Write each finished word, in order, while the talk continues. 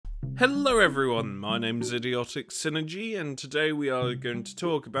Hello everyone, my name is Idiotic Synergy, and today we are going to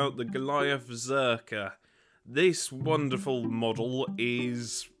talk about the Goliath Zerker. This wonderful model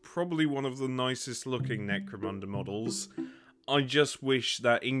is probably one of the nicest looking Necromunda models. I just wish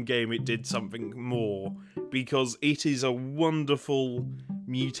that in-game it did something more, because it is a wonderful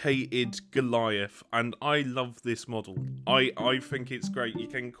mutated Goliath, and I love this model. I think it's great. You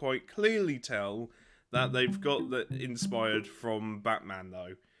can quite clearly tell that they've got that inspired from Batman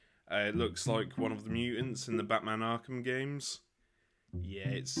though. It looks like one of the mutants in the Batman Arkham games. Yeah,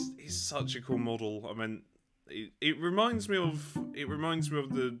 it's such a cool model. I mean, it reminds me of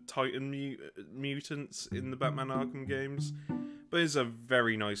the Titan mutants in the Batman Arkham games, but it's a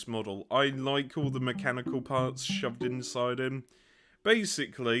very nice model. I like all the mechanical parts shoved inside him.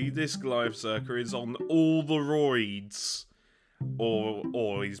 Basically, this Goliath Zerker is on all the roids.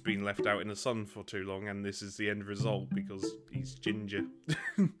 Or he's been left out in the sun for too long, and this is the end result because he's ginger.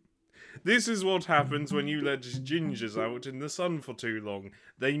 This is what happens when you let gingers out in the sun for too long.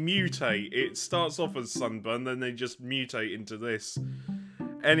 They mutate. It starts off as sunburn, then they just mutate into this.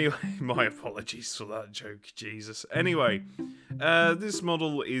 Anyway, my apologies for that joke, Jesus. Anyway, this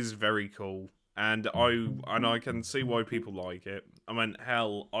model is very cool, and I can see why people like it. I mean,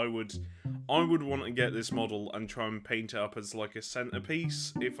 hell, I would want to get this model and try and paint it up as like a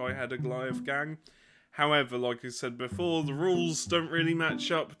centerpiece if I had a Goliath gang. However, like I said before, the rules don't really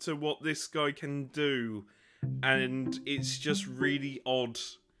match up to what this guy can do, and it's just really odd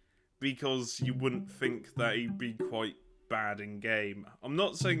because you wouldn't think that he'd be quite bad in game. I'm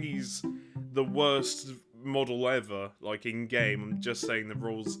not saying he's the worst model ever, like in game. I'm just saying the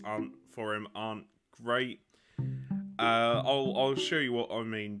rules aren't great. I'll show you what I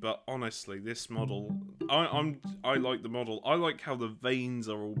mean, but honestly, this model, I like the model. I like how the veins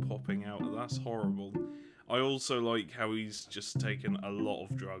are all popping out. That's horrible. I also like how he's just taken a lot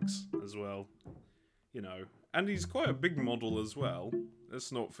of drugs as well, you know. And he's quite a big model as well.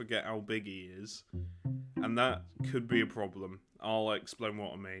 Let's not forget how big he is, and that could be a problem. I'll explain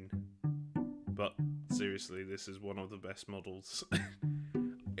what I mean. But seriously, this is one of the best models.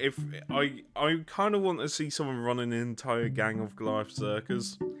 If I kind of want to see someone run an entire gang of Goliath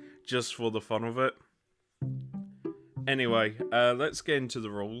Zerkers just for the fun of it. Anyway, let's get into the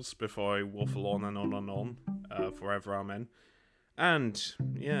rules before I waffle on and on and on forever amen. And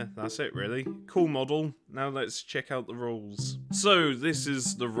yeah, that's it really. Cool model. Now let's check out the rules. So this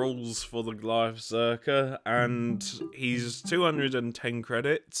is the rules for the Goliath Zerker, and he's 210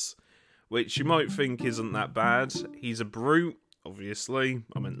 credits, which you might think isn't that bad. He's a brute. Obviously,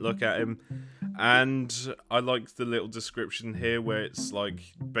 I mean, look at him. And I like the little description here where it's like,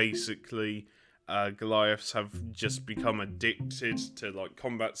 basically, Goliaths have just become addicted to like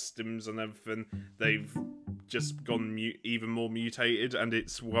combat stims and everything. They've just gone even more mutated, and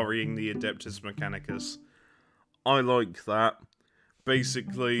it's worrying the Adeptus Mechanicus. I like that.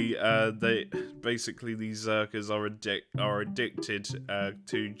 Basically, these Zerkers are addicted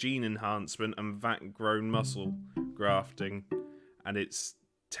to gene enhancement and vat-grown muscle grafting. And it's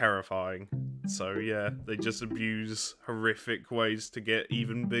terrifying. So yeah, they just abuse horrific ways to get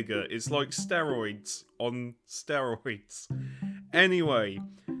even bigger. It's like steroids on steroids. Anyway,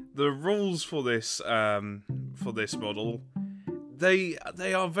 the rules for this model, they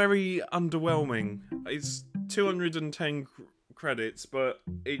are very underwhelming. It's 210 credits, but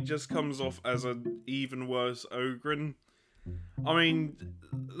it just comes off as an even worse Ogren. I mean,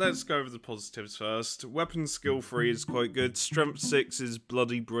 let's go over the positives first. Weapon skill 3 is quite good. Strength 6 is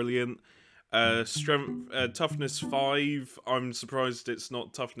bloody brilliant. Toughness 5, I'm surprised it's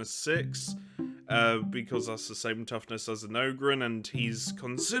not toughness 6, because that's the same toughness as an Ogren, and he's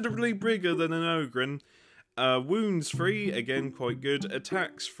considerably bigger than an Ogren. Wounds 3, again quite good.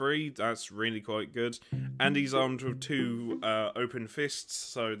 Attacks 3, that's really quite good. And he's armed with 2 open fists,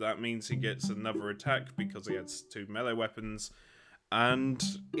 so that means he gets another attack because he has 2 melee weapons. And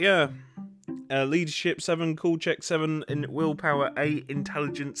yeah, leadership 7, cool check 7, and willpower 8,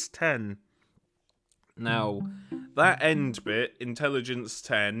 intelligence 10. Now, that end bit, intelligence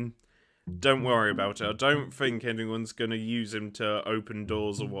 10, don't worry about it. I don't think anyone's going to use him to open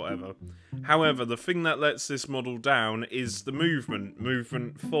doors or whatever. However, the thing that lets this model down is the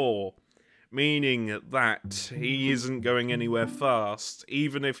movement 4. Meaning that he isn't going anywhere fast.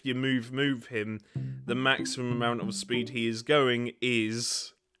 Even if you move him, the maximum amount of speed he is going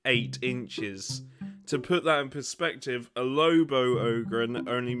is 8 inches. To put that in perspective, a Lobo Ogren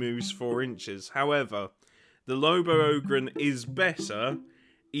only moves 4 inches. However, the Lobo Ogren is better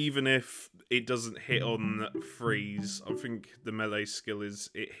even if it doesn't hit on freeze. I think the melee skill is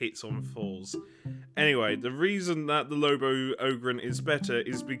it hits on falls. Anyway, the reason that the Lobo Ogren is better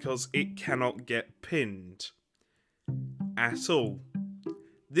is because it cannot get pinned at all.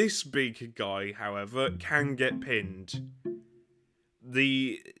 This big guy, however, can get pinned.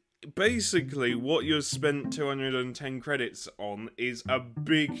 Basically, what you've spent 210 credits on is a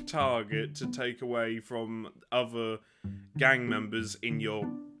big target to take away from other gang members in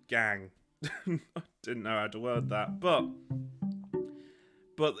your gang. I didn't know how to word that, but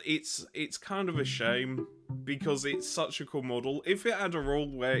it's kind of a shame because it's such a cool model. If it had a rule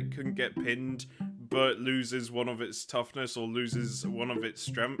where it couldn't get pinned but loses one of its toughness or loses one of its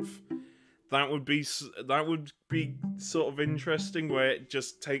strength, that would be sort of interesting, where it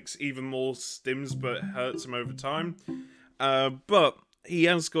just takes even more stims but hurts him over time. But he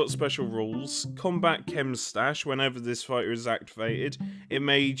has got special rules. Combat Chem Stash. Whenever this fighter is activated, it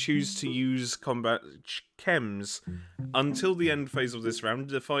may choose to use Combat Chems. Until the end phase of this round,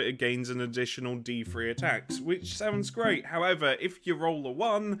 the fighter gains an additional D3 attacks, which sounds great. However, if you roll a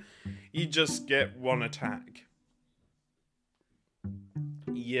 1, you just get 1 attack.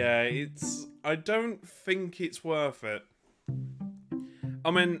 Yeah, I don't think it's worth it.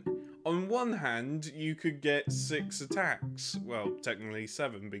 I mean, on one hand, you could get 6 attacks. Well, technically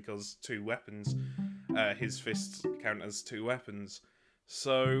 7, because 2 weapons. His fists count as 2 weapons.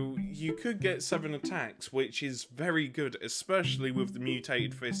 So, you could get 7 attacks, which is very good, especially with the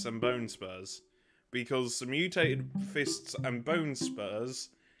mutated fists and bone spurs. Because the mutated fists and bone spurs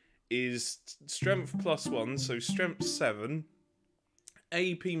is strength +1, so strength 7,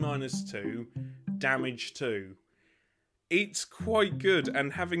 AP -2, damage 2. It's quite good,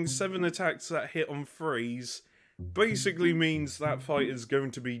 and having 7 attacks that hit on freeze basically means that fighter's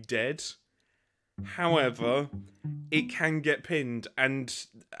going to be dead. However, it can get pinned, and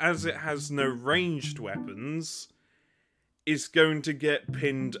as it has no ranged weapons, it's going to get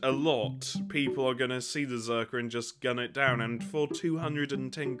pinned a lot. People are going to see the Zerker and just gun it down, and for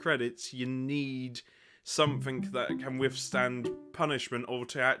 210 credits, you need something that can withstand punishment or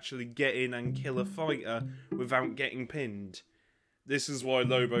to actually get in and kill a fighter without getting pinned. This is why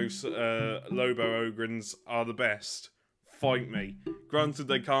Lobo Ogrens are the best. Fight me. Granted,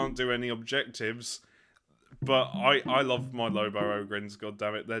 they can't do any objectives, but I love my Lobo Ogrens,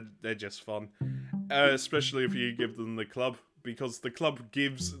 goddammit, they're just fun. Especially if you give them the club, because the club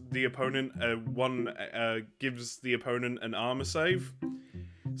gives the opponent an armor save.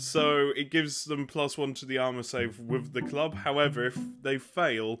 So it gives them +1 to the armor save with the club. However, if they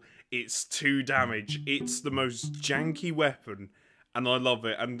fail, it's 2 damage. It's the most janky weapon, and I love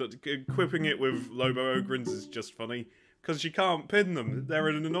it. And equipping it with Lobo Ogrens is just funny, because you can't pin them. They're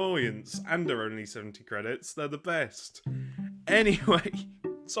an annoyance, and they're only 70 credits. They're the best. Anyway,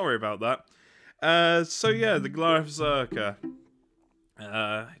 sorry about that. So yeah, the Goliath Zerker.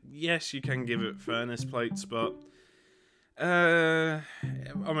 Yes, you can give it furnace plates, but I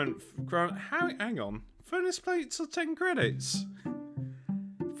mean, hang on. Furnace plates are 10 credits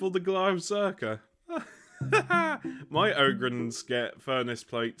for the Goliath Zerker. My Ogrens get furnace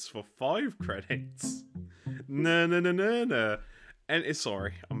plates for 5 credits. No. And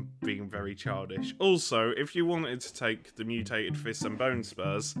sorry, I'm being very childish. Also, if you wanted to take the mutated fists and bone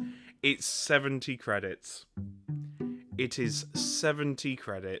spurs, it's 70 credits. It is 70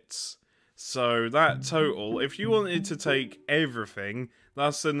 credits. So that total, if you wanted to take everything,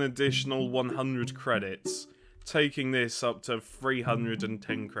 that's an additional 100 credits, taking this up to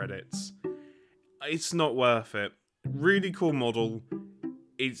 310 credits. It's not worth it. Really cool model,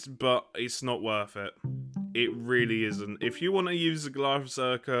 but it's not worth it. It really isn't. If you want to use the Goliath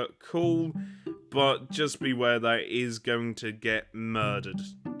Zerker, cool, but just beware that it is going to get murdered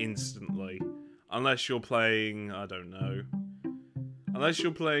instantly. Unless you're playing, I don't know. Unless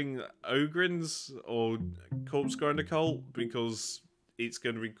you're playing Ogrens or Corpse Grinder Cult, because it's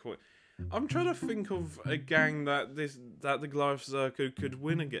going to be quite... I'm trying to think of a gang that the Goliath Zerker could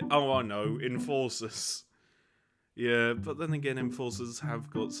win against. Oh, I know, Enforcers. Yeah, but then again, Enforcers have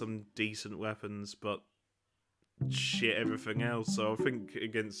got some decent weapons, but shit everything else. So I think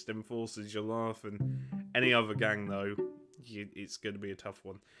against Enforcers you're laughing. Any other gang though, it's going to be a tough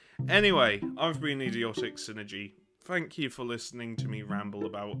one. Anyway, I've been Idiotic Synergy. Thank you for listening to me ramble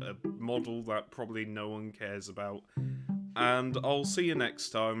about a model that probably no one cares about. And I'll see you next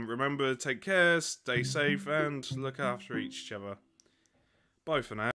time. Remember, take care, stay safe, and look after each other. Bye for now.